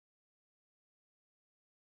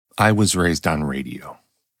I was raised on radio.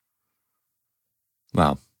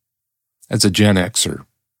 Well, as a Gen Xer,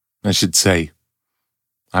 I should say,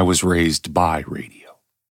 I was raised by radio.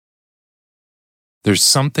 There's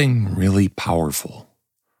something really powerful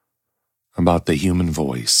about the human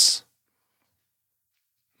voice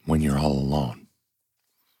when you're all alone.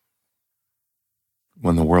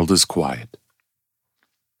 When the world is quiet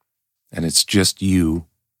and it's just you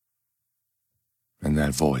and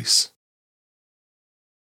that voice.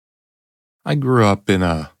 I grew up in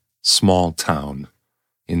a small town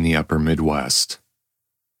in the upper Midwest,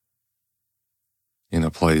 in a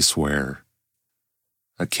place where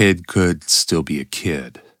a kid could still be a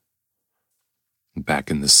kid back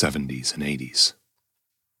in the 70s and 80s.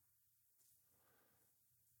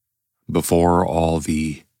 Before all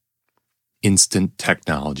the instant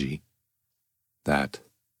technology that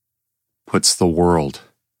puts the world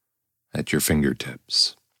at your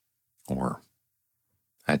fingertips, or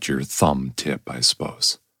at your thumb tip, I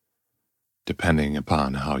suppose, depending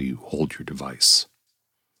upon how you hold your device.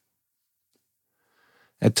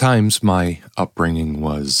 At times, my upbringing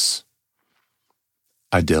was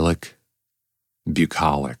idyllic,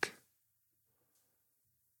 bucolic,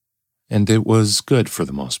 and it was good for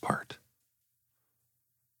the most part.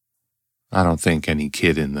 I don't think any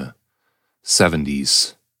kid in the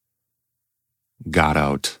 70s got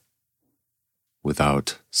out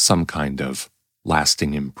without some kind of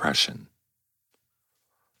lasting impression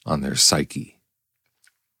on their psyche.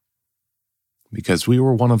 Because we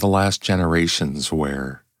were one of the last generations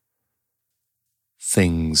where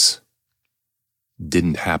things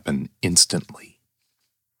didn't happen instantly.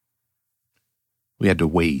 We had to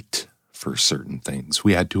wait for certain things.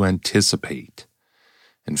 We had to anticipate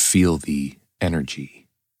and feel the energy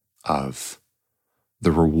of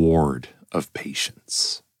the reward of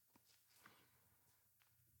patience.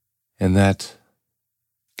 And that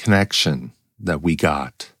connection that we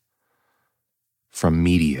got from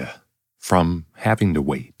media, from having to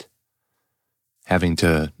wait, having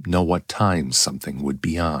to know what time something would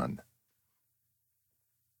be on,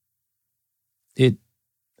 it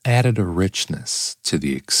added a richness to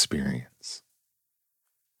the experience.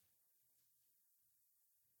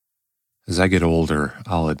 As I get older,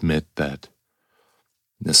 I'll admit that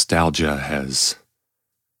nostalgia has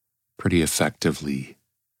pretty effectively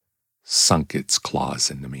sunk its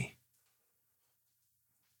claws into me.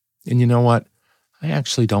 And you know what? I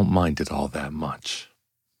actually don't mind it all that much.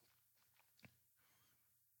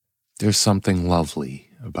 There's something lovely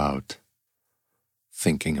about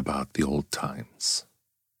thinking about the old times,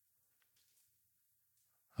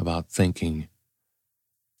 about thinking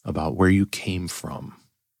about where you came from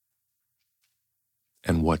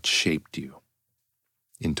and what shaped you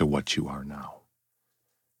into what you are now.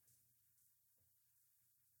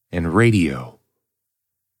 And radio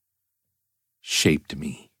shaped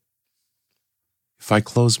me. If I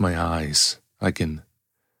close my eyes, I can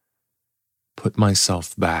put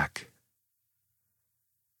myself back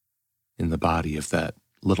in the body of that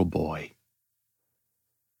little boy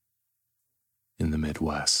in the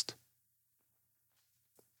Midwest.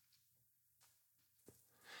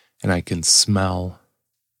 And I can smell,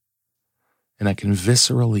 and I can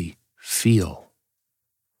viscerally feel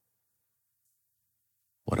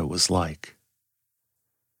what it was like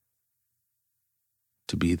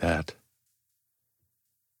to be that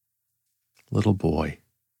little boy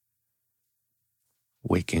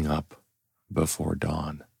waking up before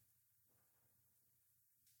dawn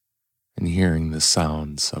and hearing the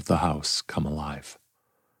sounds of the house come alive,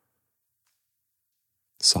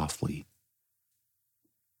 softly,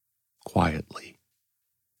 quietly,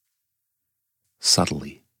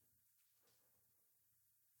 subtly.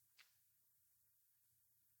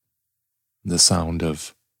 The sound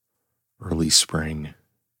of early spring,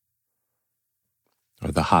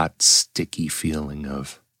 or the hot, sticky feeling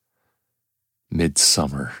of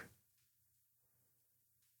midsummer.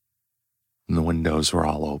 And the windows were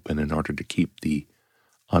all open in order to keep the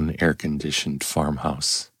unair-conditioned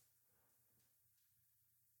farmhouse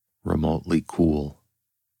remotely cool.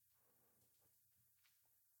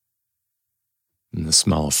 And the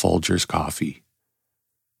smell of Folgers coffee,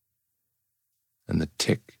 and the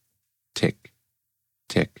tick, tick,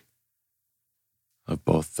 tick of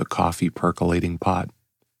both the coffee percolating pot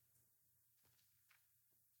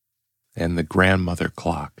and the grandmother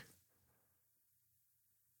clock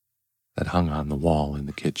that hung on the wall in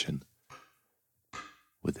the kitchen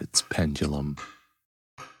with its pendulum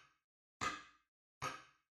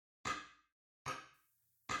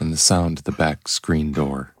and the sound of the back screen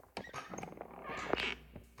door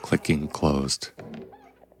clicking closed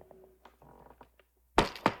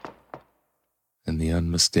and the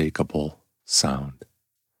unmistakable sound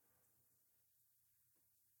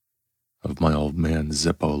of my old man's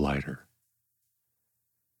Zippo lighter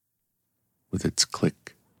with its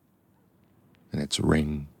click and its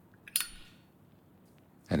ring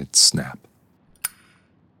and its snap.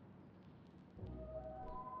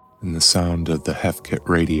 And the sound of the Hefkit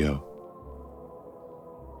radio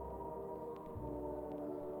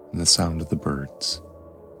and the sound of the birds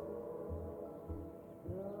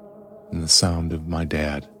and the sound of my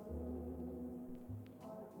dad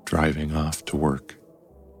driving off to work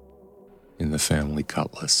in the family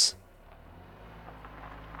Cutlass,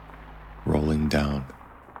 rolling down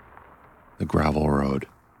the gravel road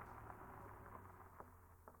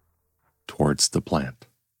towards the plant.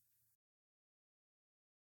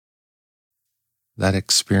 That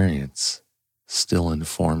experience still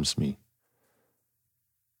informs me,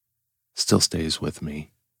 still stays with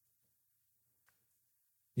me.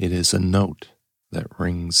 It is a note that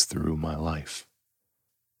rings through my life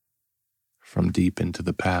from deep into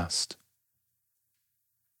the past,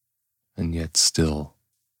 and yet still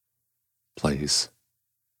plays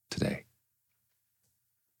today.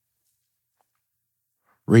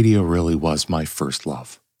 Radio really was my first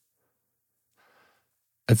love.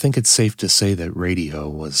 I think it's safe to say that radio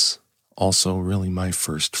was also really my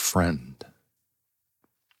first friend.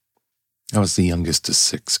 I was the youngest of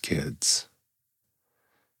 6 kids.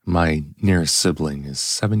 My nearest sibling is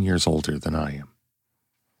 7 years older than I am.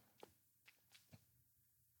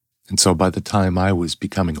 And so by the time I was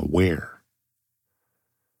becoming aware,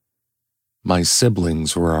 my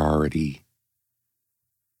siblings were already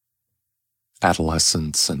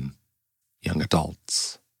adolescents and young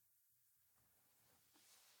adults.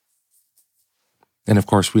 And of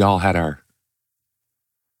course, we all had our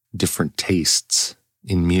different tastes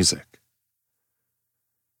in music.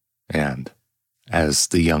 And as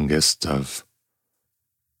the youngest of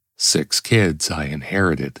 6 kids, I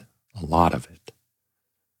inherited a lot of it.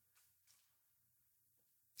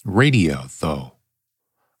 Radio, though,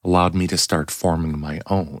 allowed me to start forming my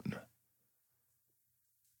own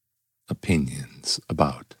opinions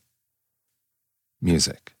about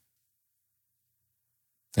music.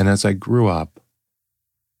 And as I grew up,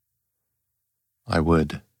 I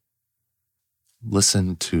would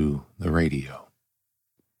listen to the radio.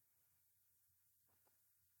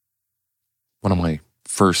 One of my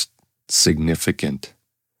first significant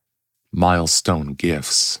milestone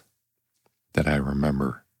gifts that I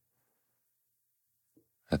remember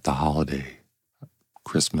at the holiday,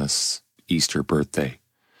 Christmas, Easter, birthday.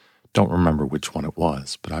 Don't remember which one it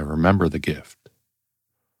was, but I remember the gift.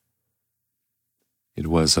 It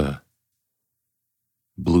was a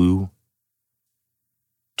blue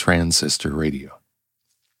transistor radio.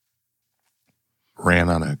 Ran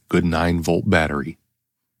on a good 9-volt battery.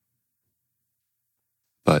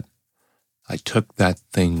 But I took that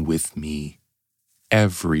thing with me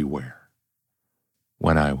everywhere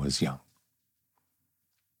when I was young.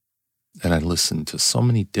 And I listened to so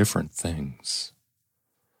many different things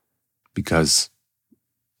because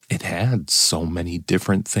it had so many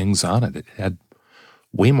different things on it. It had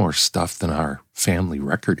way more stuff than our family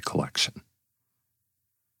record collection.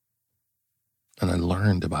 And I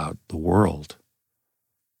learned about the world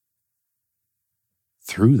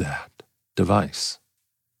through that device.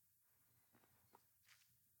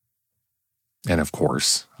 And of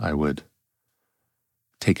course, I would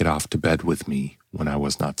take it off to bed with me when I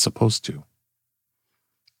was not supposed to.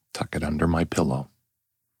 Tuck it under my pillow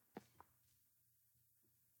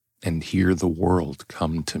and hear the world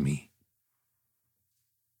come to me.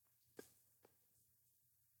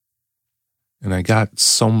 And I got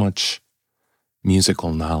so much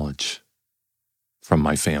musical knowledge from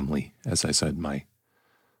my family, as I said, my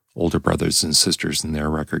older brothers and sisters and their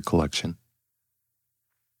record collection.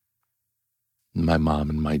 My mom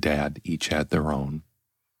and my dad each had their own.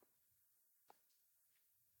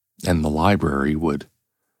 And the library would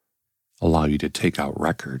allow you to take out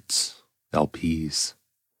records, LPs.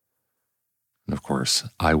 And of course,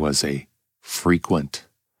 I was a frequent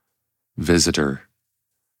visitor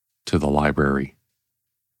to the library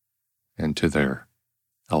and to their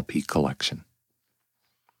LP collection.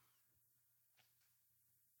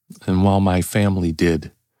 And while my family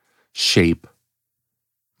did shape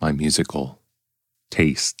my musical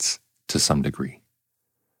tastes to some degree,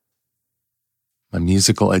 my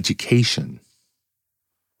musical education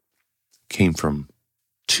came from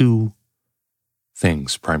 2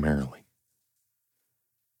 things primarily.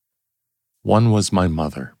 One was my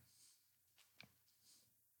mother.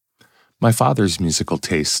 My father's musical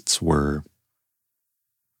tastes were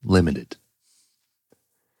limited.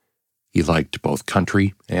 He liked both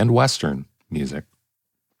country and Western music.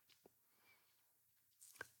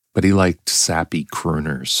 But he liked sappy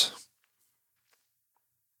crooners.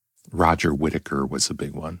 Roger Whittaker was a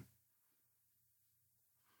big one.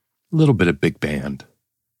 A little bit of big band.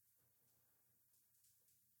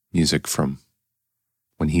 Music from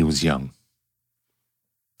when he was young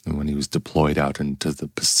and when he was deployed out into the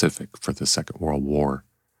Pacific for the Second World War.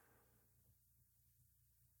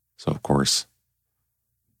 So, of course,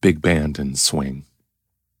 big band and swing.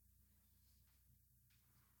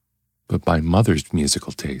 But my mother's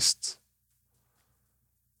musical tastes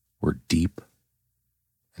were deep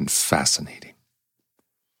and fascinating.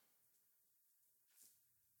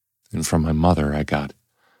 And from my mother, I got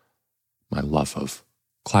my love of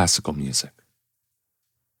classical music.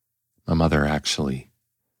 My mother actually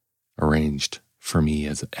arranged for me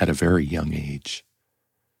at a very young age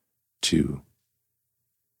to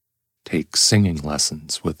take singing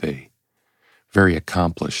lessons with a very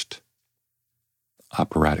accomplished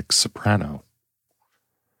operatic soprano,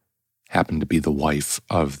 happened to be the wife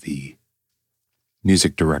of the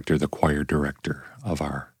music director, the choir director of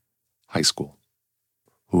our high school,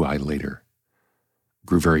 who I later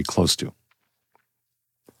grew very close to.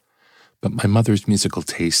 But my mother's musical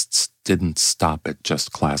tastes didn't stop at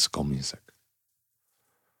just classical music.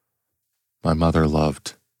 My mother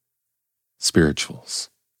loved spirituals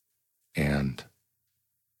and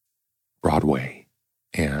Broadway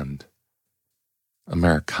and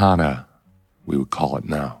Americana, we would call it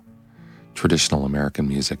now, traditional American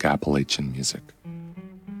music, Appalachian music,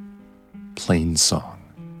 plain song,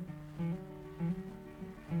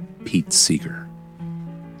 Pete Seeger,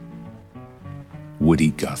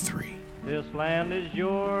 Woody Guthrie. This land is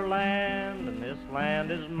your land, and this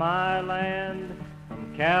land is my land,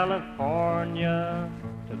 from California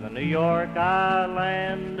to the New York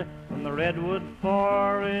Island, from the Redwood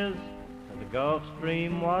Forest to the Gulf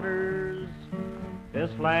Stream waters. This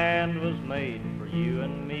land was made for you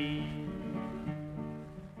and me.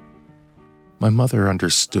 My mother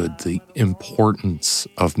understood the importance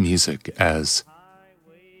of music as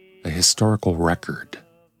a historical record.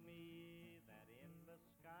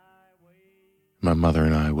 My mother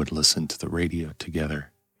and I would listen to the radio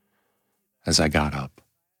together as I got up.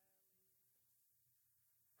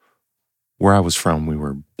 Where I was from, we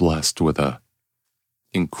were blessed with a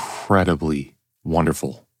incredibly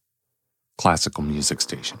wonderful classical music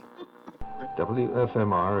station.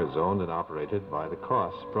 WFMR is owned and operated by the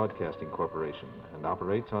Koss Broadcasting Corporation and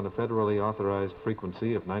operates on a federally authorized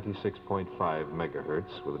frequency of 96.5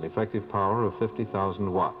 megahertz with an effective power of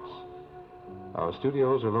 50,000 watts. Our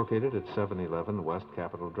studios are located at 711 West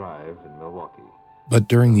Capitol Drive in Milwaukee. But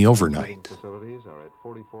during the overnight, Facilities are at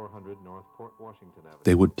 4400 North Port Washington Avenue.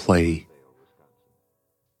 they would play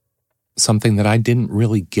something that I didn't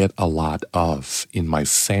really get a lot of in my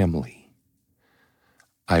family.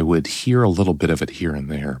 I would hear a little bit of it here and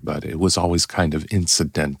there, but it was always kind of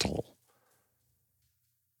incidental.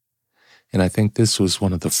 And I think this was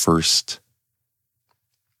one of the first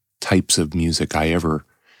types of music I ever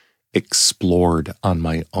explored on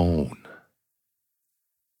my own.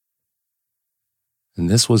 And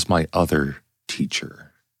this was my other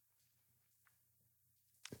teacher.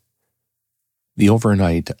 The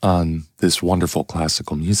overnight on this wonderful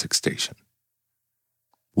classical music station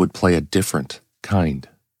would play a different kind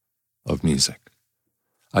of music,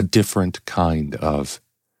 a different kind of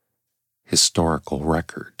historical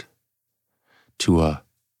record to a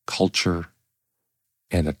culture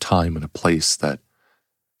and a time and a place that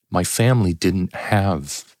my family didn't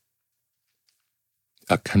have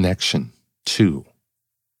a connection to.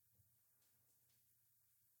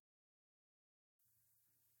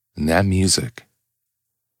 And that music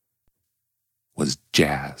was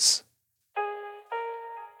jazz.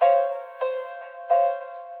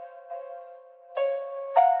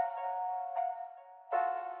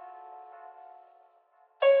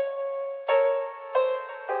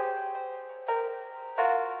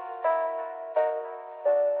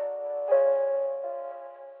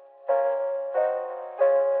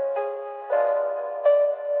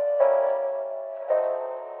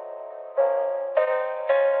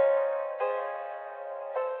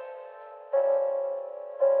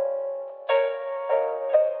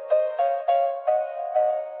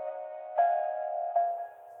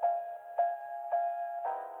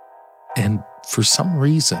 And for some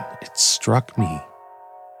reason, it struck me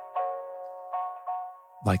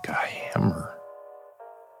like a hammer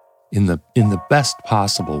in the best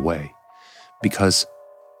possible way, because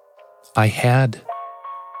I had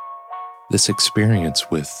this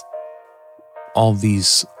experience with all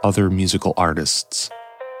these other musical artists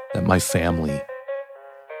that my family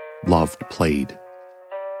loved, played.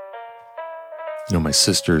 You know, my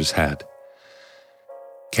sisters had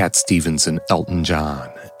Cat Stevens and Elton John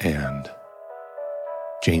and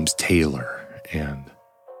James Taylor and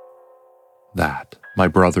that. My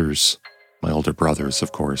brothers, my older brothers,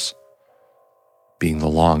 of course, being the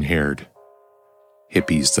long-haired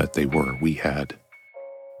hippies that they were, we had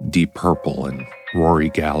Deep Purple and Rory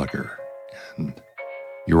Gallagher and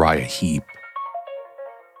Uriah Heep.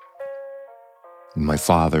 And my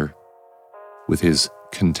father, with his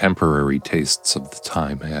contemporary tastes of the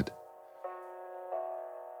time, had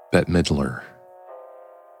Bette Midler,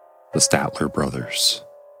 the Statler brothers,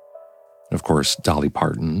 and of course, Dolly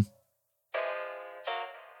Parton.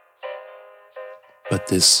 But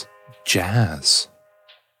this jazz,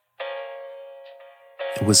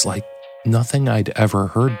 it was like nothing I'd ever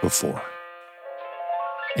heard before.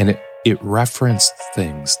 And it referenced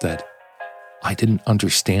things that I didn't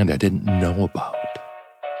understand, I didn't know about.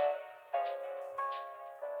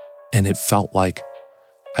 And it felt like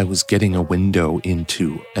I was getting a window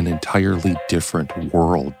into an entirely different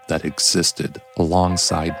world that existed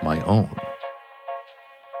alongside my own.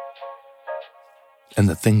 And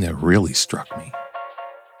the thing that really struck me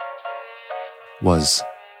was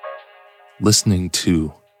listening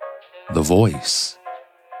to The Voice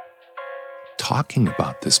talking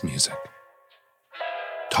about this music,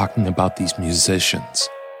 talking about these musicians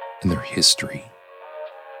and their history.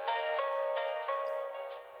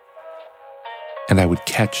 And I would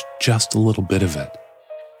catch just a little bit of it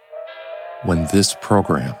when this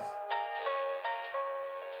program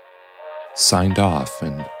signed off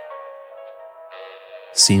and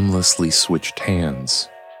seamlessly switched hands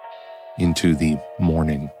into the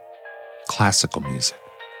morning classical music.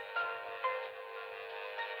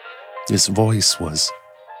 This voice was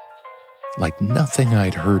like nothing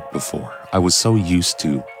I'd heard before. I was so used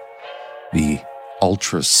to the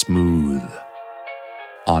ultra smooth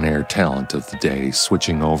on-air talent of the day,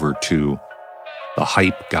 switching over to the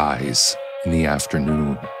hype guys in the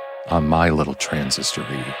afternoon on my little transistor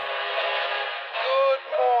radio. Good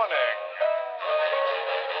morning,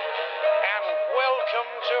 and welcome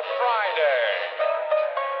to Friday.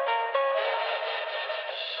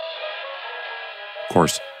 Of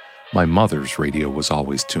course, my mother's radio was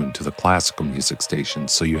always tuned to the classical music station,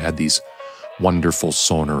 so you had these wonderful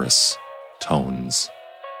sonorous tones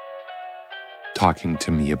talking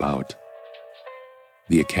to me about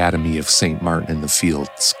the Academy of St. Martin in the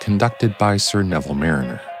Fields, conducted by Sir Neville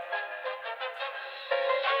Mariner.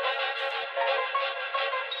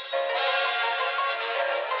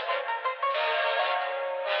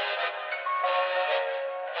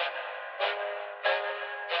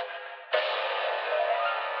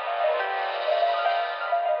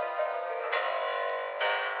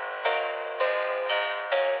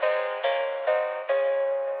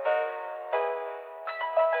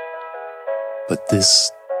 But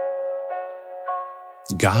this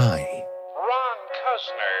guy, Ron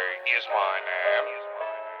Cuzner is my name,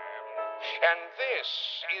 and this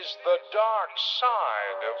is the dark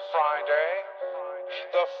side of Friday,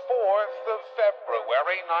 the 4th of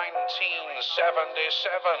February,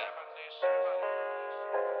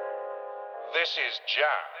 1977. This is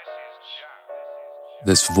jazz.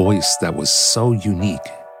 this voice that was so unique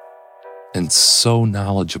and so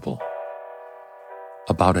knowledgeable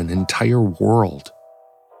about an entire world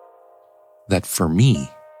that for me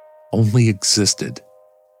only existed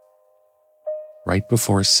right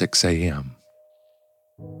before 6 a.m.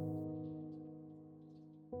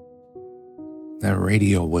 That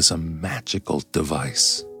radio was a magical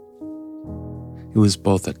device. It was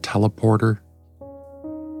both a teleporter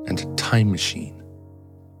and a time machine.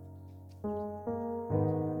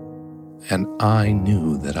 And I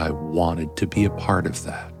knew that I wanted to be a part of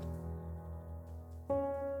that.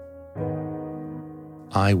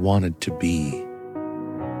 I wanted to be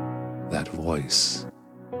that voice.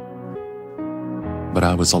 But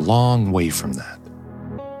I was a long way from that,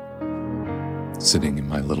 sitting in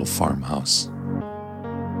my little farmhouse.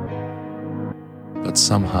 But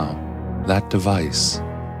somehow, that device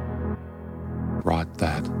brought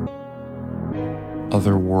that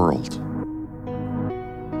other world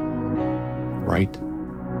right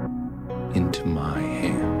into my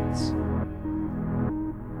hands.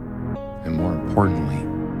 And more importantly,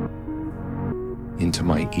 into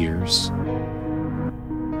my ears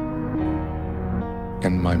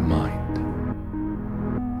and my mind.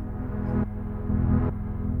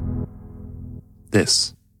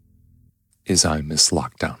 This is I Miss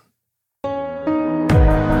Lockdown.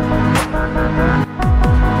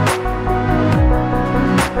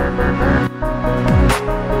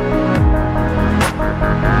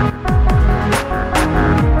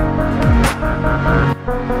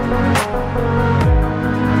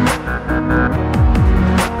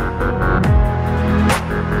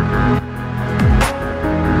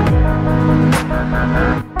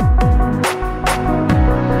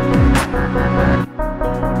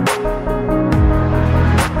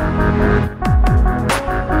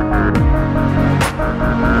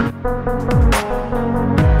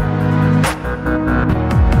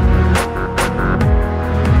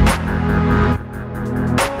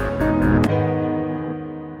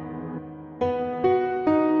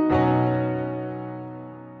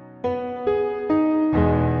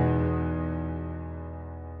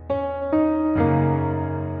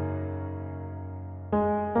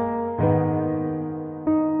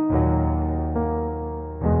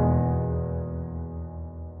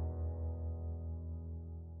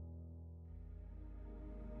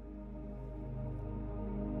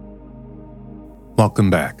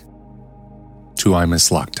 Welcome back to I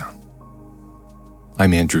Miss Lockdown.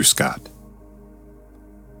 I'm Andrew Scott.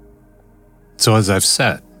 So as I've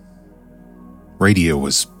said, radio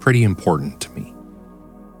was pretty important to me.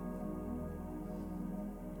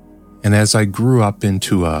 And as I grew up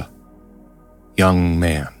into a young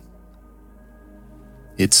man,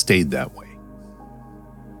 it stayed that way.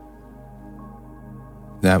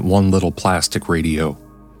 That one little plastic radio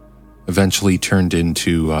eventually turned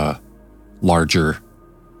into a larger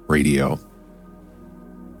radio,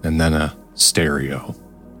 and then a stereo.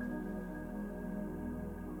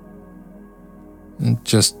 And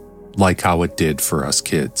just like how it did for us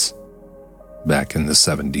kids back in the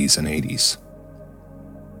 70s and 80s.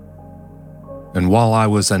 And while I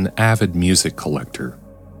was an avid music collector,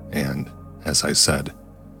 and, as I said,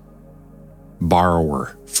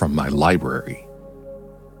 borrower from my library,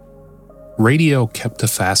 radio kept a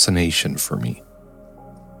fascination for me.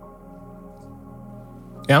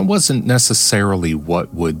 I wasn't necessarily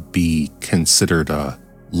what would be considered a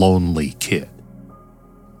lonely kid.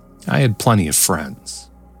 I had plenty of friends.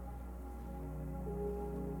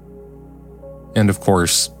 And of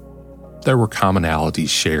course, there were commonalities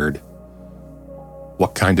shared.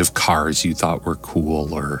 What kind of cars you thought were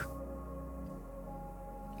cool, or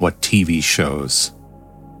what TV shows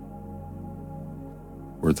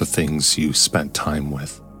were the things you spent time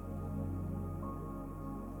with.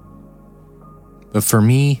 But for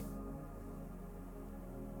me,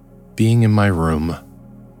 being in my room,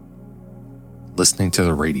 listening to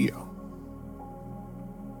the radio,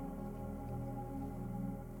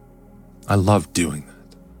 I loved doing that.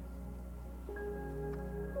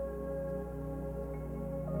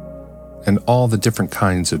 And all the different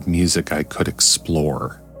kinds of music I could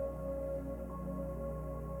explore.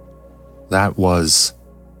 That was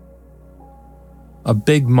a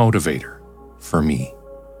big motivator for me.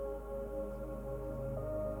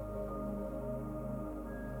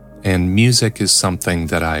 And music is something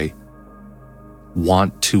that I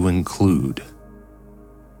want to include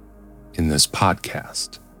in this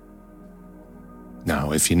podcast.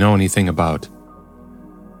 Now, if you know anything about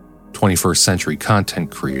 21st century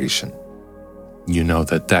content creation, you know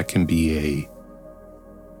that can be a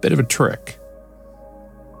bit of a trick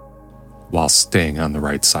while staying on the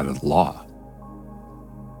right side of the law.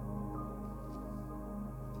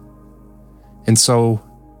 And so,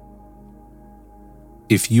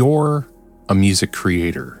 if you're a music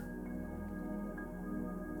creator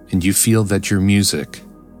and you feel that your music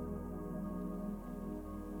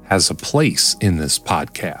has a place in this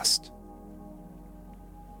podcast,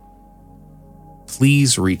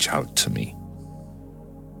 please reach out to me.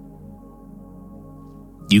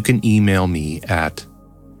 You can email me at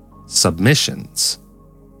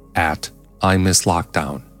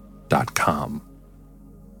submissions@imisslockdown.com.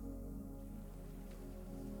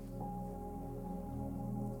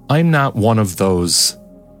 I'm not one of those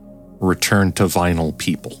return to vinyl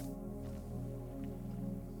people.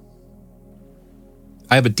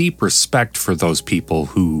 I have a deep respect for those people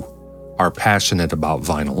who are passionate about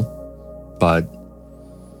vinyl, but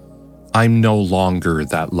I'm no longer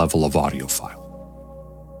that level of audiophile.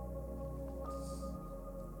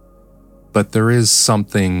 But there is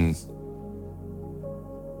something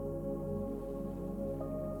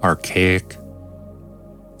archaic,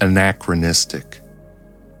 anachronistic,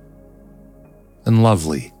 and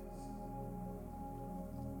lovely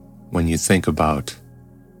when you think about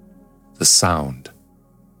the sound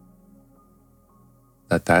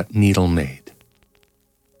that needle made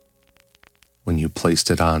when you placed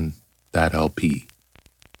it on that LP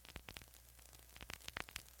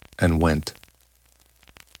and went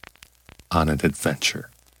on an adventure.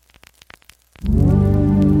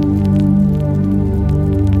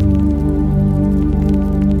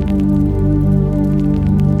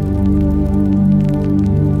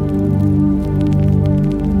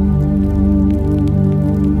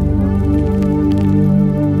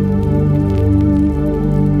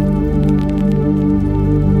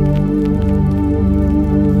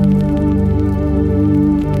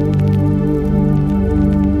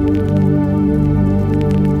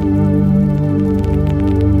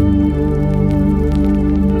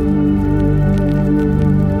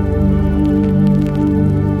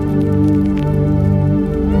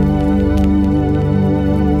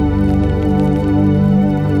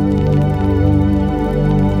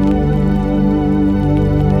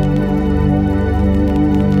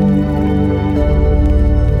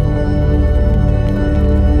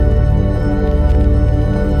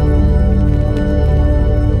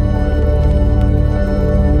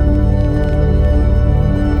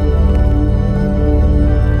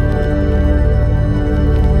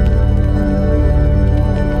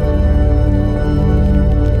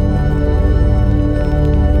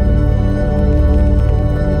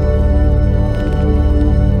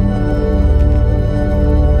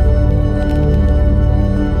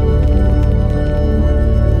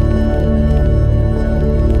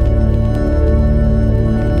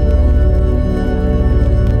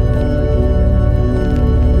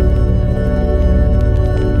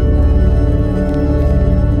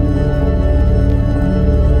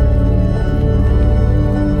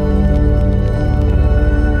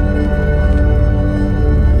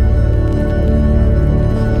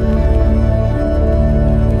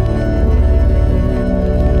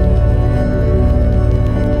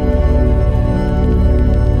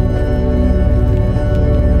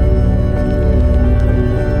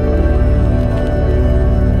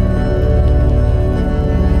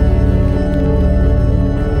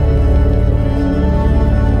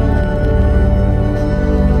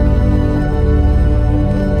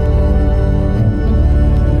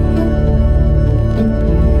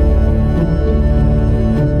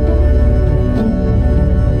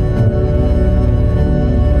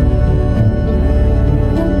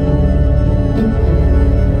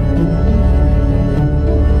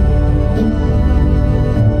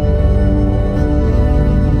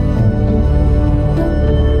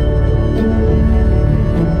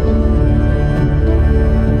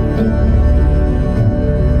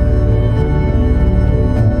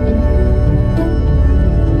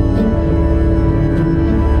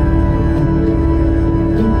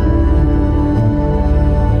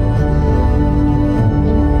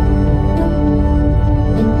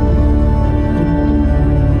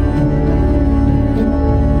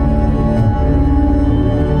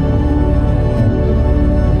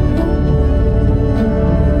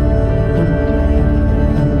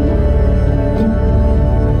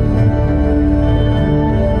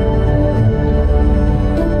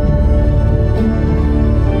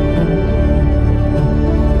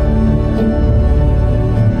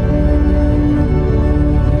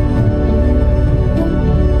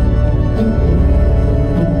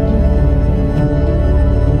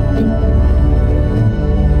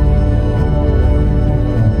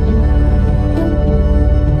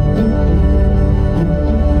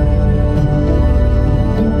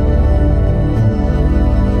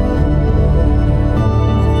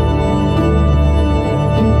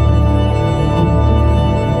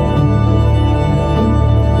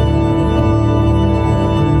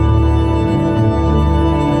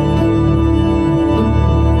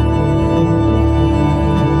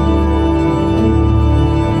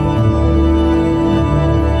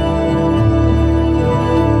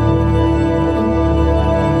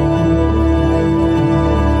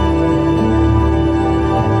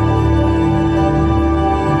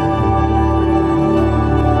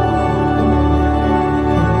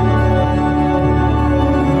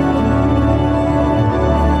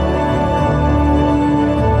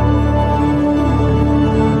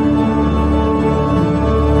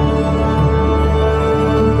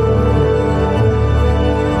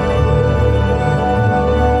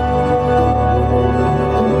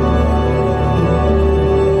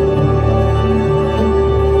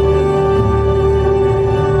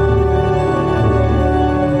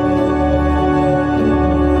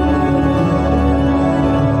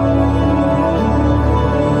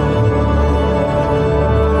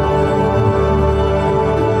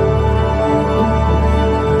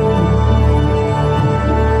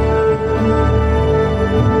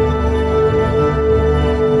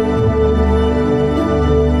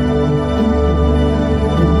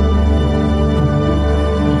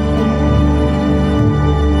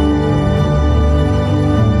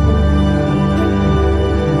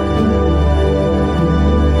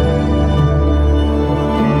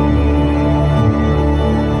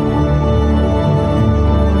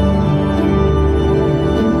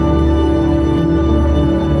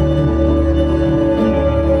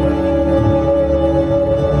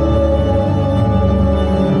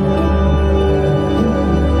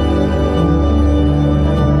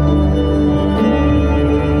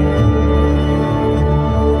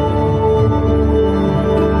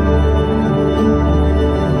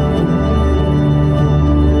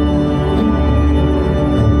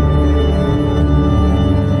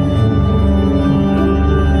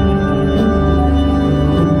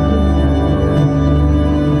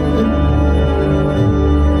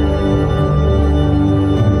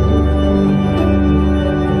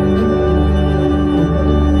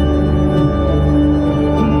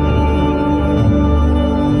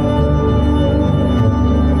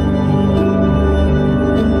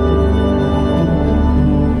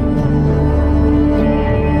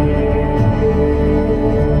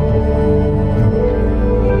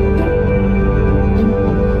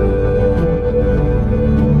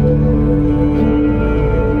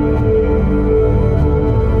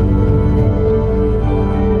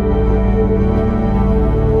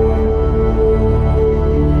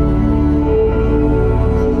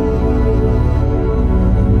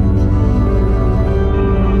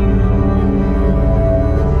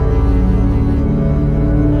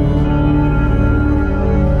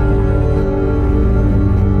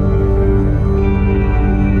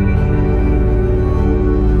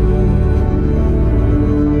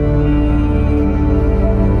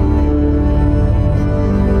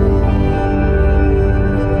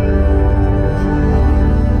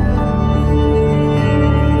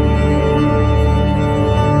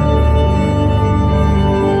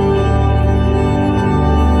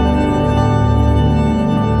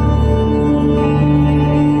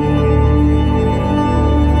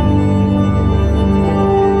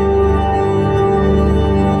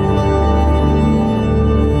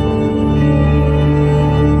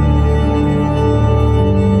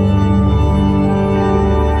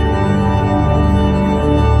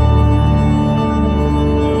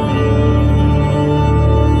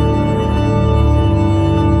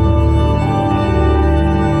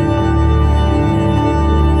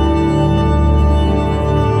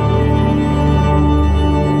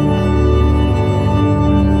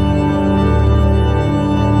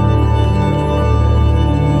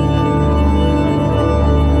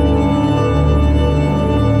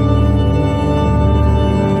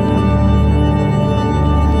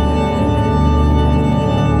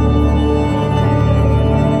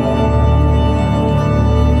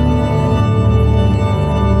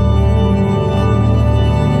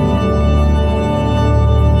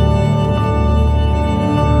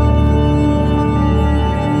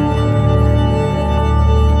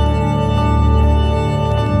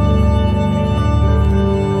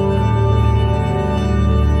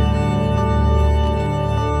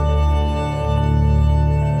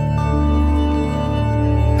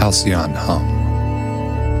 Halcyon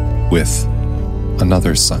Hum with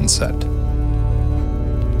Another Sunset.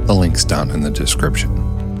 The link's down in the description.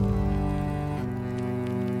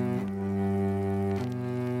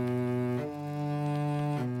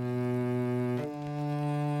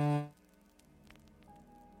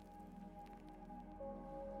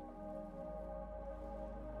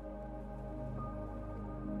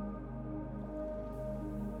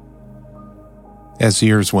 As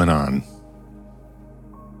years went on,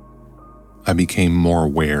 I became more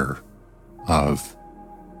aware of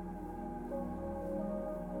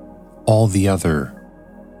all the other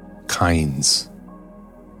kinds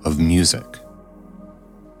of music.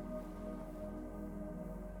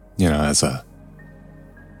 You know, as a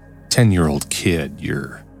 10-year-old kid,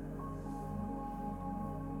 your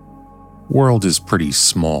world is pretty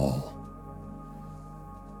small.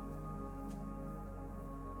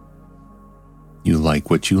 You like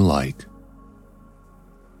what you like.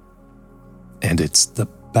 And it's the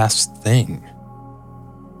best thing.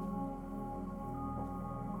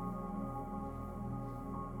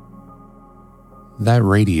 That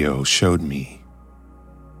radio showed me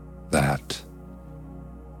that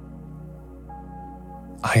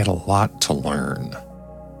I had a lot to learn.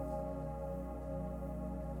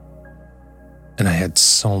 And I had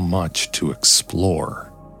so much to explore.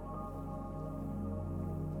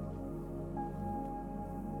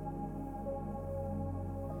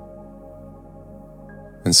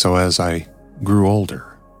 And so as I grew older,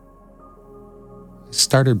 I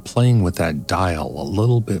started playing with that dial a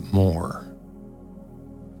little bit more.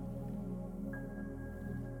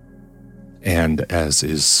 And as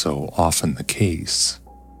is so often the case,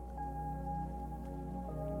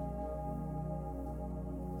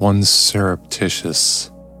 one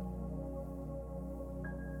surreptitious,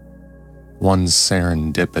 one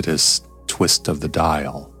serendipitous twist of the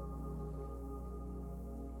dial,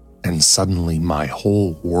 and suddenly my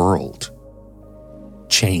whole world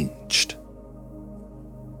changed.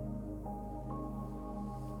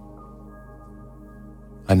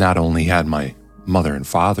 I not only had my mother and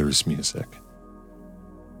father's music,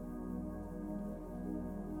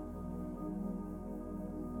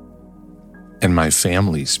 and my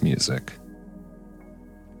family's music,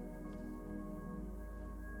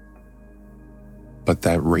 but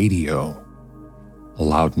that radio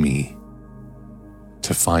allowed me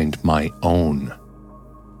to find my own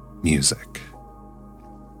music.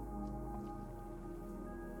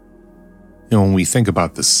 You know, when we think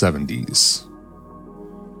about the 70s,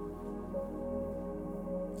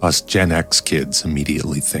 us Gen X kids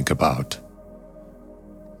immediately think about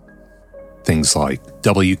things like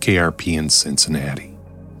WKRP in Cincinnati.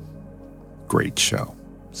 Great show,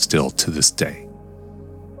 still to this day.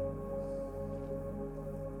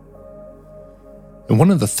 And one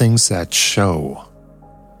of the things that show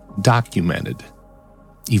documented,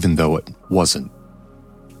 even though it wasn't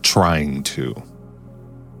trying to,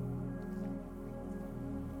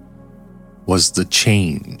 was the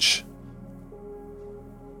change,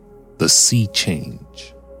 the sea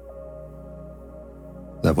change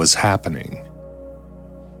that was happening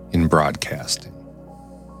in broadcasting.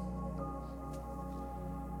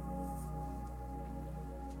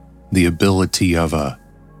 The ability of a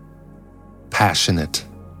passionate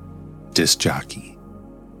disc jockey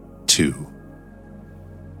to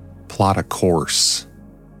plot a course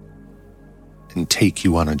and take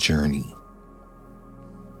you on a journey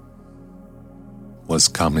was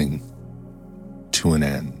coming to an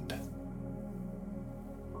end.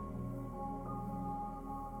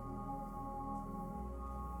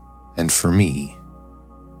 And for me,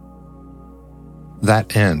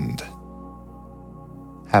 that end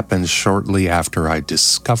happened shortly after I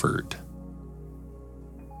discovered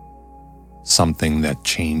something that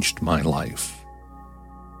changed my life.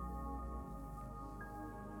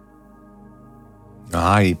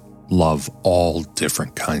 I love all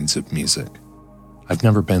different kinds of music. I've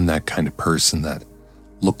never been that kind of person that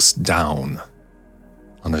looks down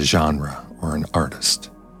on a genre or an artist.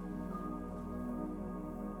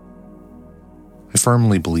 I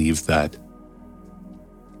firmly believe that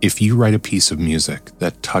if you write a piece of music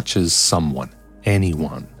that touches someone,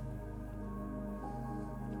 anyone,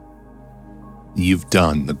 you've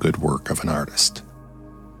done the good work of an artist.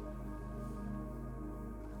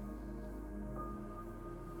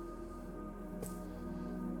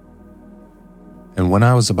 And when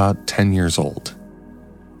I was about 10 years old,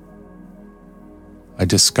 I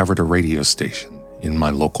discovered a radio station in my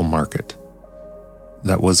local market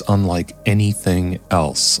that was unlike anything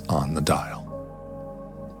else on the dial.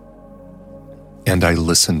 And I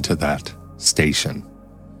listened to that station.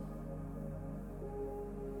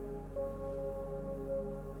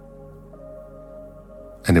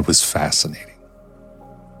 and it was fascinating.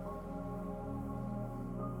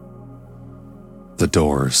 The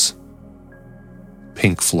Doors,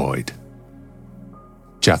 Pink Floyd,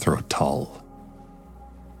 Jethro Tull,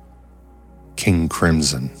 King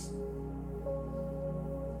Crimson,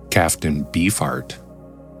 Captain Beefheart,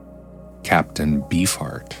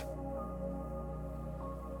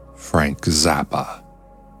 Frank Zappa.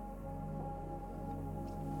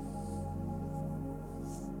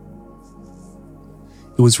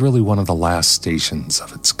 It was really one of the last stations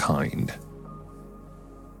of its kind.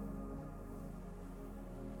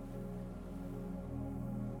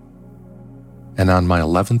 And on my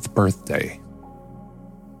 11th birthday,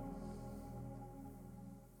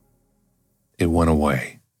 it went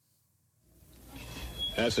away.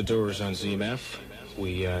 That's the Doors on ZMF.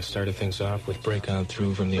 We started things off with Break On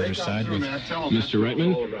Through from the other side with Mr.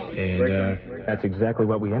 Reitman, and that's exactly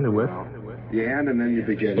what we ended with. You end and then you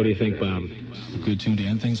begin. What do you think, Bob? A good tune to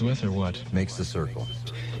end things with, or what? Makes the circle.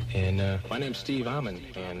 And my name's Steve Amon,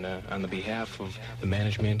 and on the behalf of the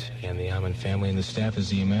management and the Amon family and the staff of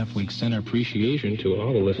ZMF, we extend our appreciation to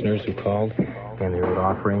all the listeners who called and they wrote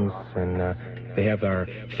offerings, and they have our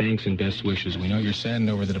thanks and best wishes. We know you're saddened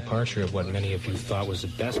over the departure of what many of you thought was the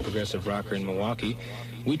best progressive rocker in Milwaukee.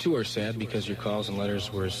 We too are sad because your calls and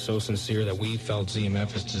letters were so sincere that we felt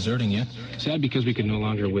ZMF is deserting you. Sad because we could no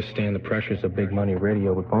longer withstand the pressures of big money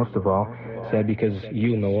radio, but most of all, sad because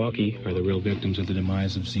you, Milwaukee, are the real victims of the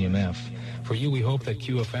demise of ZMF. For you, we hope that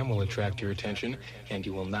QFM will attract your attention and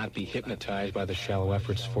you will not be hypnotized by the shallow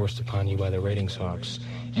efforts forced upon you by the ratings hawks.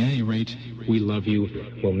 At any rate, we love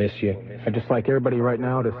you. We'll miss you. I'd just like everybody right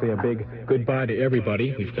now to say a big goodbye to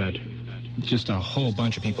everybody. We've got just a whole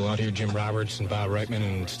bunch of people out here, Jim Roberts and Bob Reitman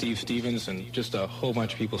and Steve Stevens, and just a whole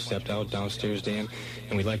bunch of people stepped out downstairs, Dan,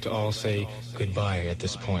 and we'd like to all say goodbye at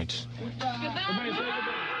this point.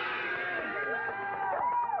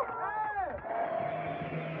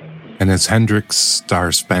 And as Hendrix'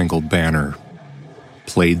 Star-Spangled Banner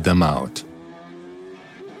played them out,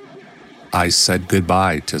 I said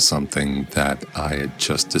goodbye to something that I had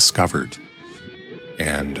just discovered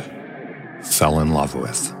and fell in love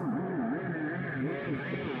with.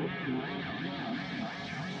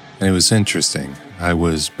 And it was interesting. I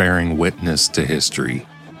was bearing witness to history,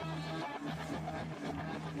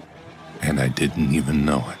 and I didn't even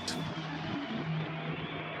know it.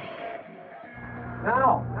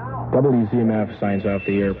 WZMF signs off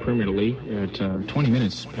the air permanently at 20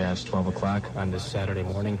 minutes past 12 o'clock on this Saturday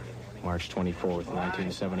morning, March 24th,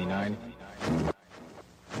 1979.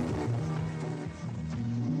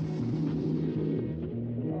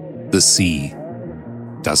 The sea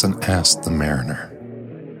doesn't ask the mariner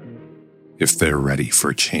if they're ready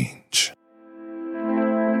for change.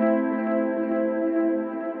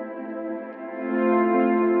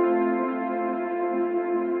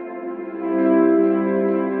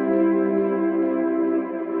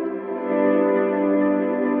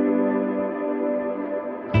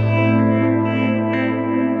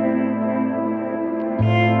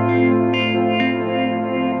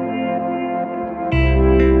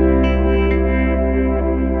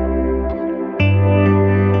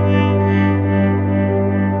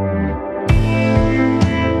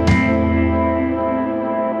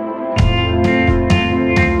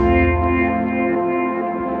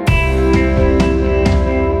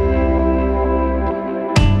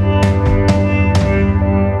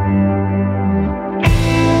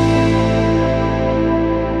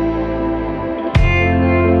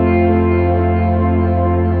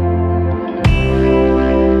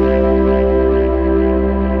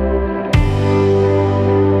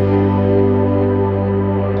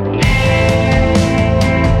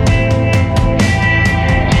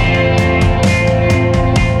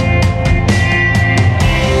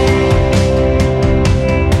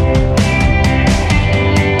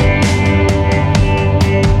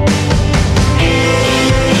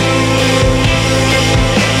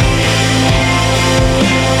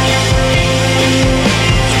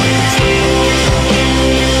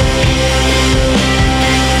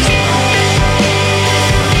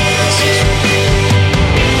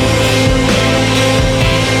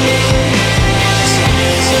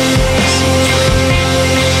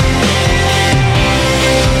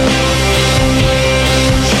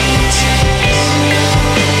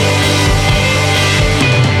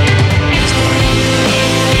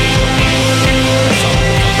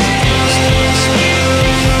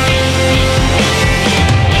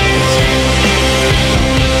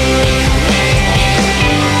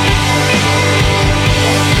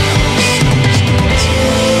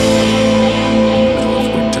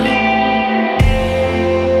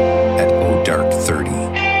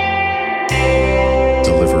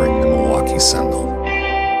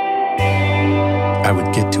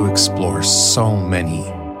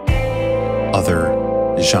 other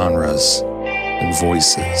genres and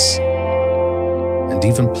voices and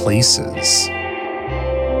even places.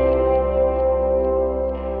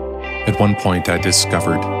 At one point, I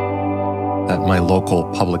discovered that my local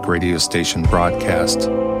public radio station broadcast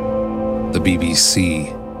the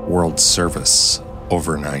BBC World Service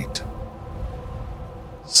overnight.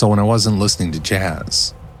 So when I wasn't listening to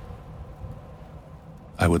jazz,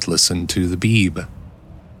 I would listen to the Beeb.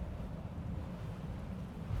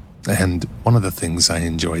 And one of the things I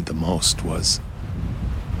enjoyed the most was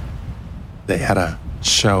they had a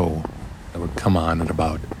show that would come on at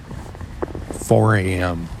about 4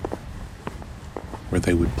 a.m. where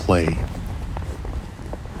they would play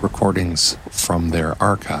recordings from their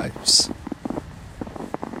archives.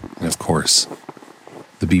 And of course,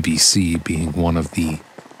 the BBC being one of the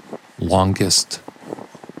longest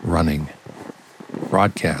running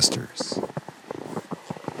broadcasters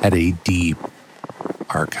had a deep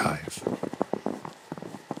archive.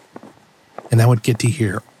 And I would get to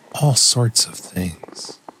hear all sorts of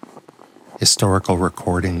things. Historical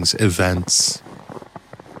recordings, events.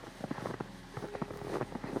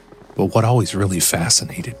 But what always really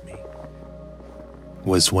fascinated me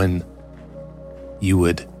was when you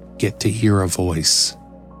would get to hear a voice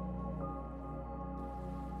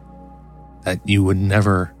that you would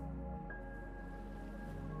never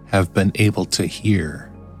have been able to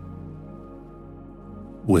hear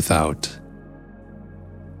without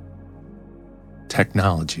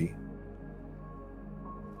technology.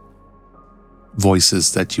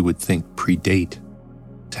 Voices that you would think predate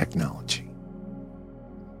technology.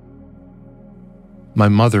 My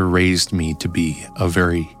mother raised me to be a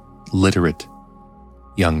very literate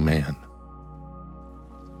young man.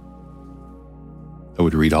 I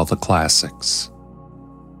would read all the classics,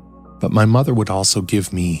 but my mother would also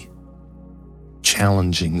give me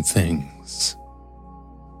challenging things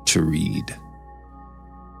to read.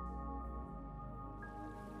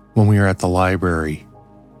 When we were at the library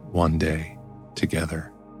one day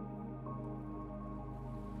together,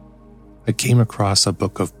 I came across a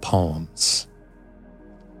book of poems,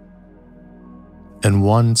 and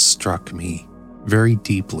one struck me very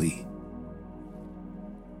deeply.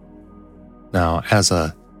 Now, as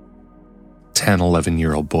a 10,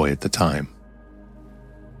 11-year-old boy at the time,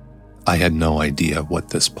 I had no idea what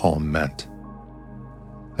this poem meant.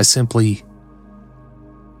 I simply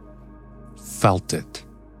felt it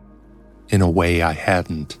in a way I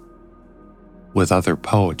hadn't with other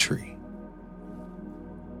poetry.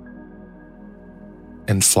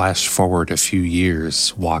 And flash forward a few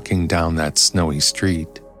years walking down that snowy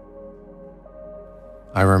street,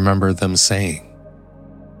 I remember them saying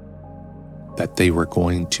that they were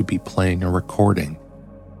going to be playing a recording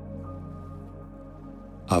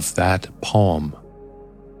of that poem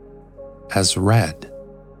as read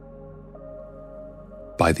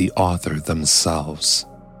by the author themselves.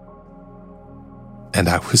 And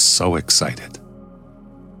I was so excited.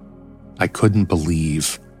 I couldn't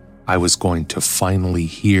believe I was going to finally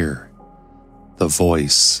hear the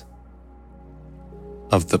voice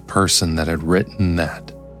of the person that had written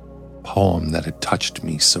that poem that had touched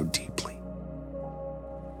me so deeply.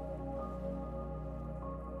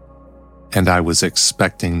 And I was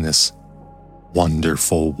expecting this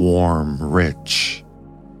wonderful, warm, rich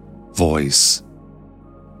voice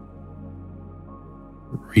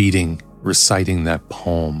reciting that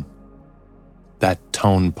poem, that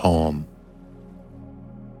tone poem,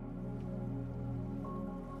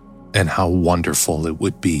 and how wonderful it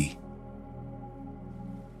would be.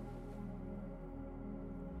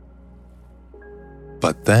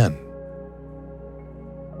 But then,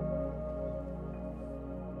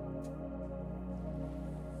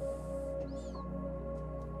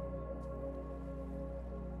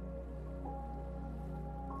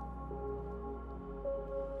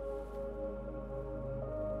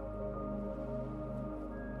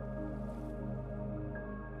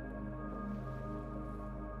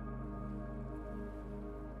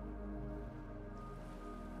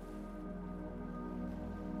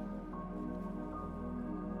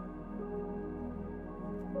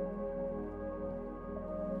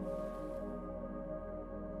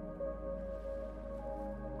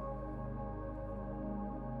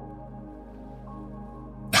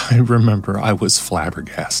 I remember I was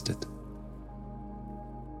flabbergasted.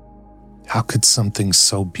 How could something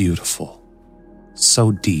so beautiful,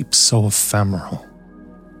 so deep, so ephemeral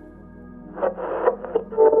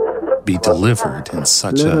be delivered in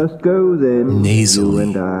such a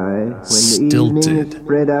nasally, stilted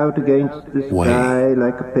spread out against the sky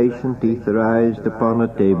like a patient etherized upon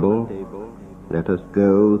a table. Let us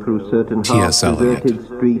go through certain T.S. Eliot. half-deserted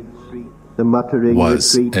streets, the muttering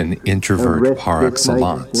was retreats, an introvert par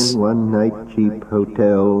excellence, in one-night cheap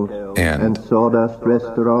hotels, and sawdust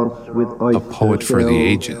restaurants with oyster a poet for the shells,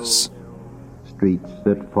 ages. streets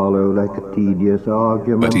that follow like a tedious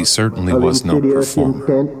argument, But he certainly of was no insidious performer.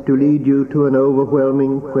 intent to lead you to an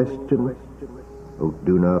overwhelming question. Oh,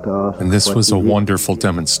 do not ask. And this what was a is it? wonderful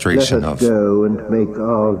demonstration Let us of go and make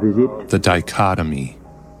our visit. the dichotomy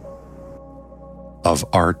of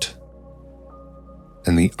art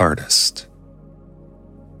and the artist.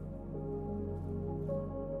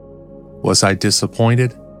 Was I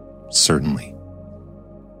disappointed? Certainly.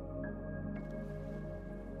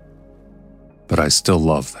 But I still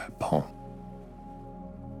love that poem.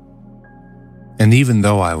 And even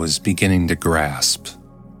though I was beginning to grasp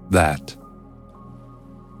that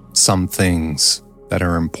some things that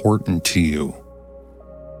are important to you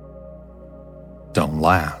don't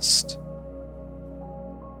last,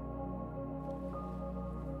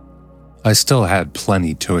 I still had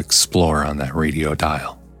plenty to explore on that radio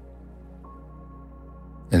dial.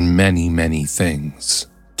 And many, many things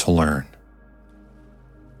to learn.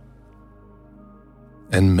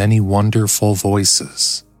 And many wonderful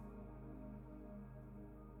voices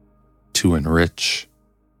to enrich,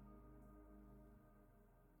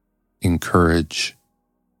 encourage,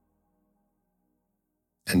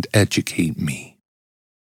 and educate me.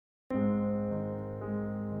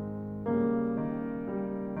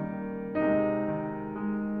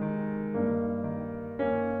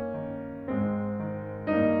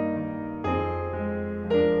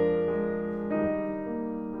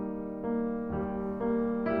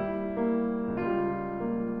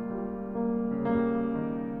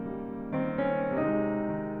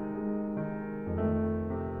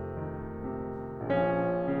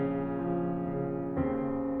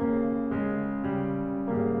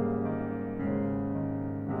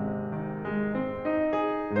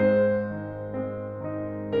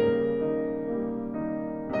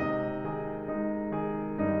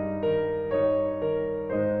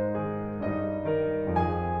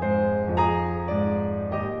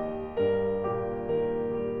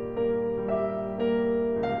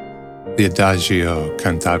 The Adagio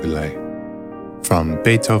Cantabile from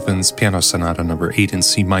Beethoven's Piano Sonata No. 8 in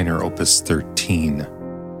C minor, Opus 13,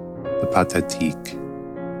 the Pathétique,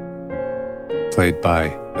 played by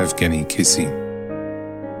Evgeny Kissin.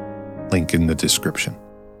 Link in the description.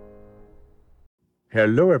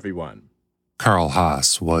 Hello, everyone. Karl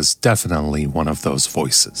Haas was definitely one of those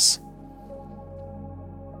voices.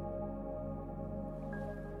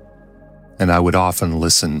 And I would often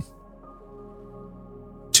listen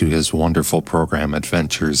to his wonderful program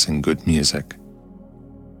Adventures in Good Music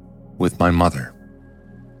with my mother.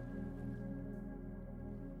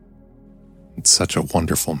 It's such a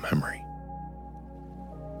wonderful memory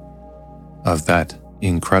of that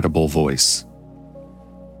incredible voice,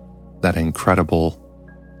 that incredible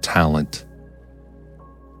talent,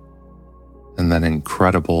 and that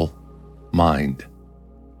incredible mind.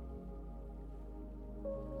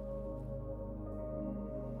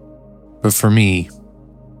 But for me,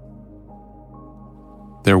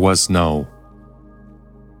 there was no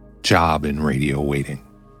job in radio waiting.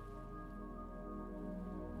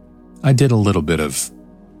 I did a little bit of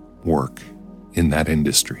work in that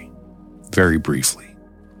industry, very briefly.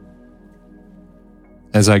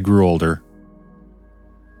 As I grew older,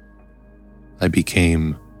 I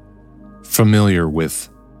became familiar with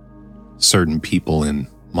certain people in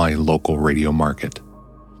my local radio market,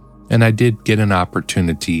 and I did get an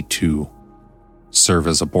opportunity to serve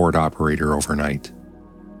as a board operator overnight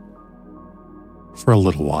for a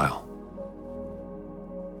little while.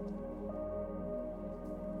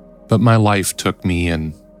 But my life took me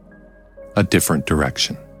in a different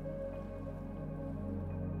direction.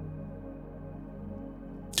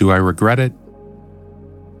 Do I regret it?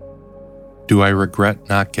 Do I regret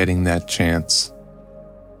not getting that chance?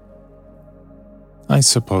 I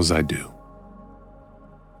suppose I do.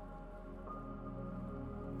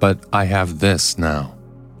 But I have this now.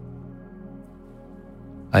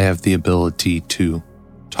 I have the ability to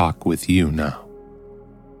talk with you now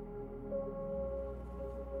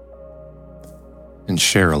and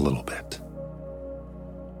share a little bit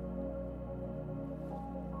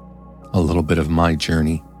of my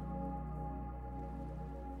journey,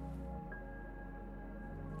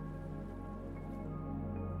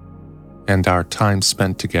 and our time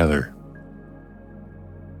spent together.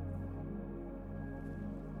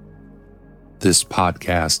 This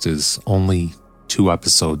podcast is only 2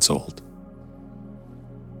 episodes old,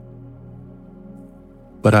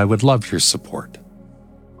 but I would love your support.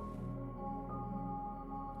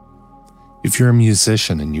 If you're a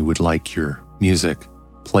musician and you would like your music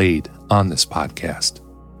played on this podcast,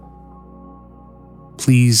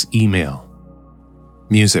 please email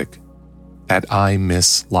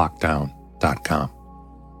music@imisslockdown.com.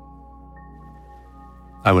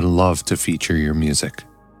 I would love to feature your music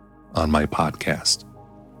on my podcast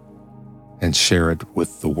and share it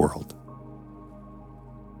with the world,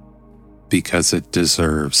 because it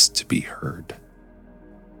deserves to be heard.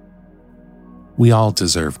 We all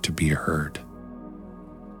deserve to be heard,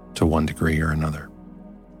 to one degree or another.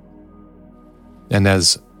 And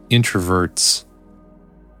as introverts,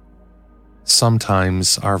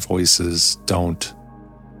 sometimes our voices don't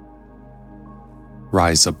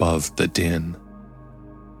rise above the din,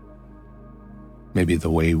 maybe the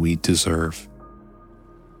way we deserve.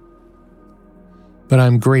 But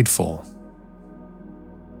I'm grateful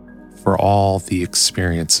for all the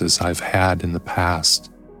experiences I've had in the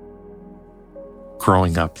past,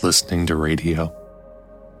 growing up listening to radio,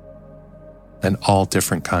 and all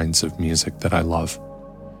different kinds of music that I love,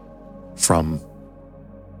 from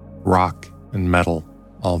rock and metal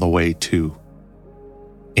all the way to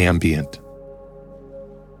ambient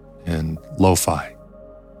and lo-fi,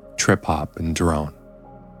 trip-hop and drone.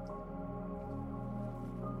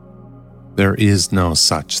 There is no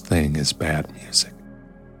such thing as bad music.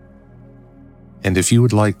 And if you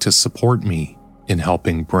would like to support me in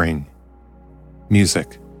helping bring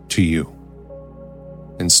music to you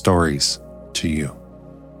and stories to you,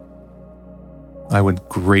 I would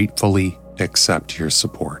gratefully accept your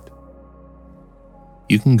support.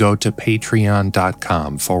 You can go to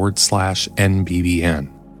patreon.com/NBBN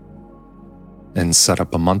and set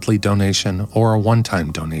up a monthly donation or a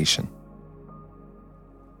one-time donation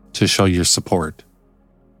to show your support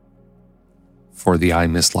for the I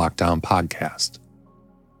Miss Lockdown podcast.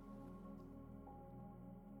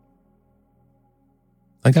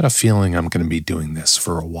 I got a feeling I'm going to be doing this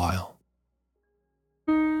for a while.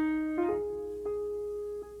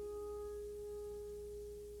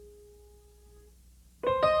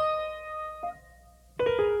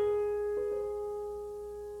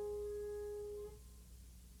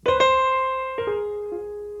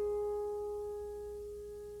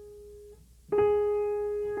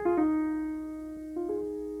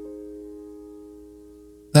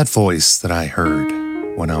 That voice that I heard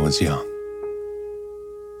when I was young,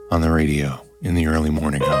 on the radio in the early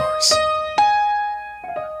morning hours.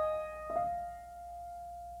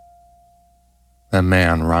 That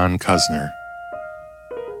man, Ron Cuzner,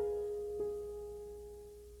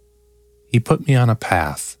 he put me on a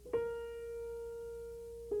path.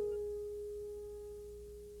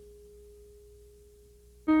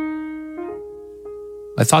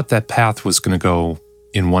 I thought that path was going to go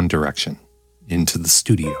in one direction, into the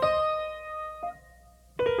studio.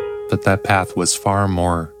 But that path was far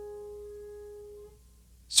more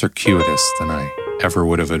circuitous than I ever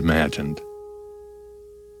would have imagined.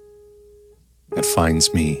 It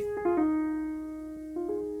finds me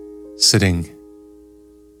sitting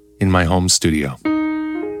in my home studio,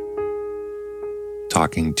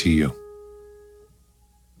 talking to you.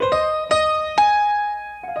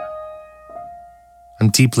 I'm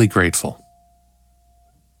deeply grateful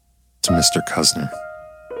to Mr. Cuzner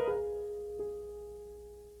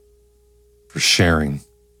for sharing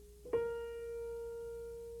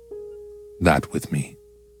that with me.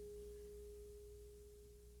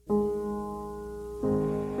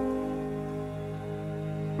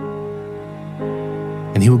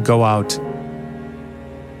 And he would go out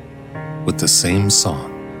with the same song,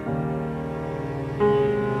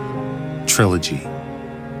 Trilogy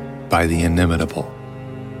by the inimitable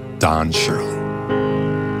Don Shirley.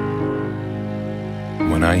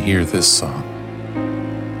 When I hear this song,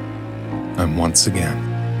 I'm once again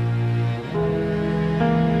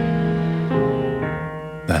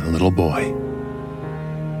that little boy.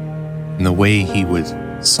 And the way he would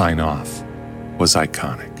sign off was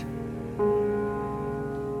iconic.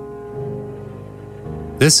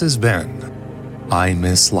 This has been I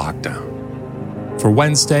Miss Lockdown for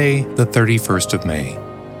Wednesday, the 31st of May,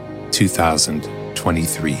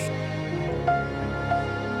 2023.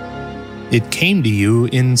 It came to you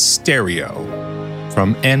in stereo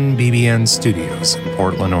from NBBN Studios in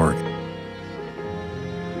Portland, Oregon.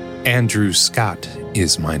 Andrew Scott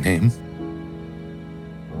is my name.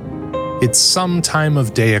 It's some time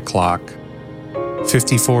of day o'clock.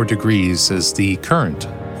 54 degrees is the current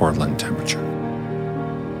Portland temperature.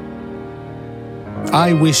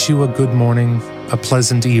 I wish you a good morning, a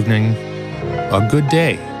pleasant evening, a good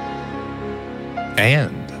day,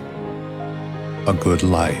 and a good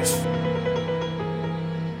life.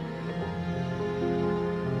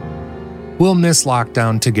 We'll miss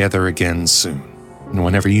lockdown together again soon, and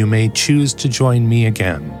whenever you may choose to join me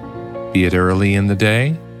again, be it early in the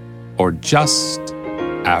day or just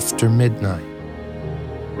after midnight.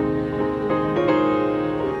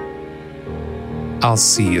 I'll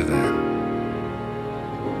see you then.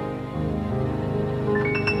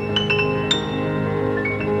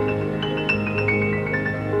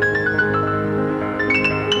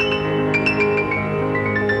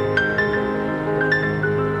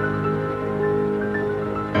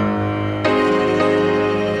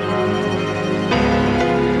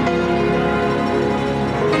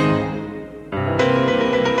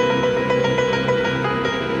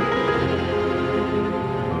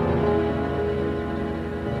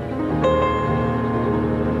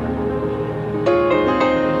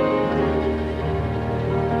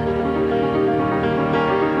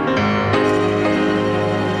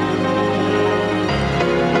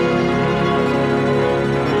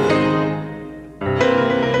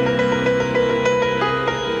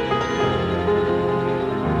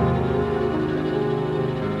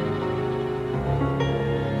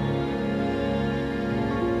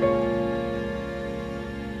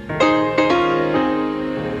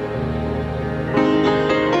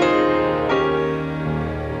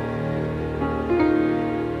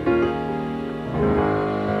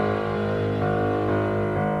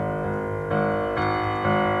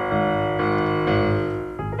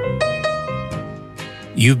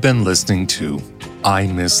 You've been listening to I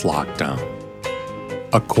Miss Lockdown,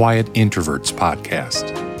 a Quiet Introverts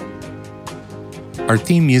podcast. Our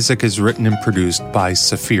theme music is written and produced by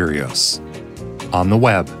Saphirios on the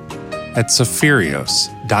web at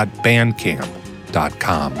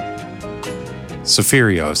saphirios.bandcamp.com.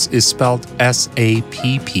 Saphirios is spelled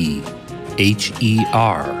Sappheриos.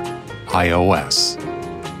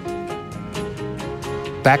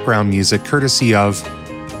 Background music courtesy of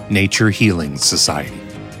Nature Healing Society,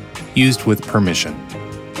 used with permission.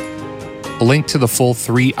 A link to the full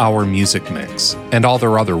 3-hour music mix and all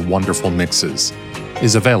their other wonderful mixes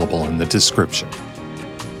is available in the description.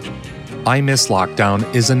 I Miss Lockdown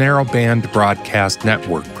is a Narrowband Broadcast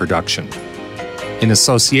Network production in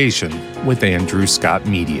association with Andrew Scott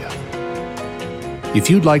Media. If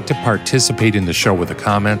you'd like to participate in the show with a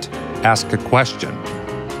comment, ask a question,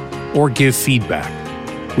 or give feedback,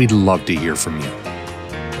 we'd love to hear from you.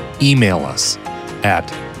 Email us at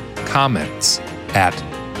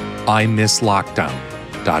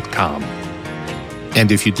comments@imisslockdown.com.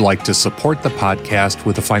 And if you'd like to support the podcast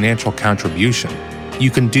with a financial contribution, you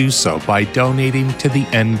can do so by donating to the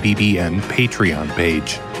NBBN Patreon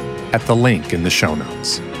page at the link in the show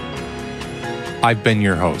notes. I've been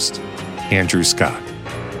your host, Andrew Scott.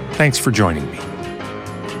 Thanks for joining me.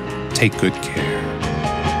 Take good care.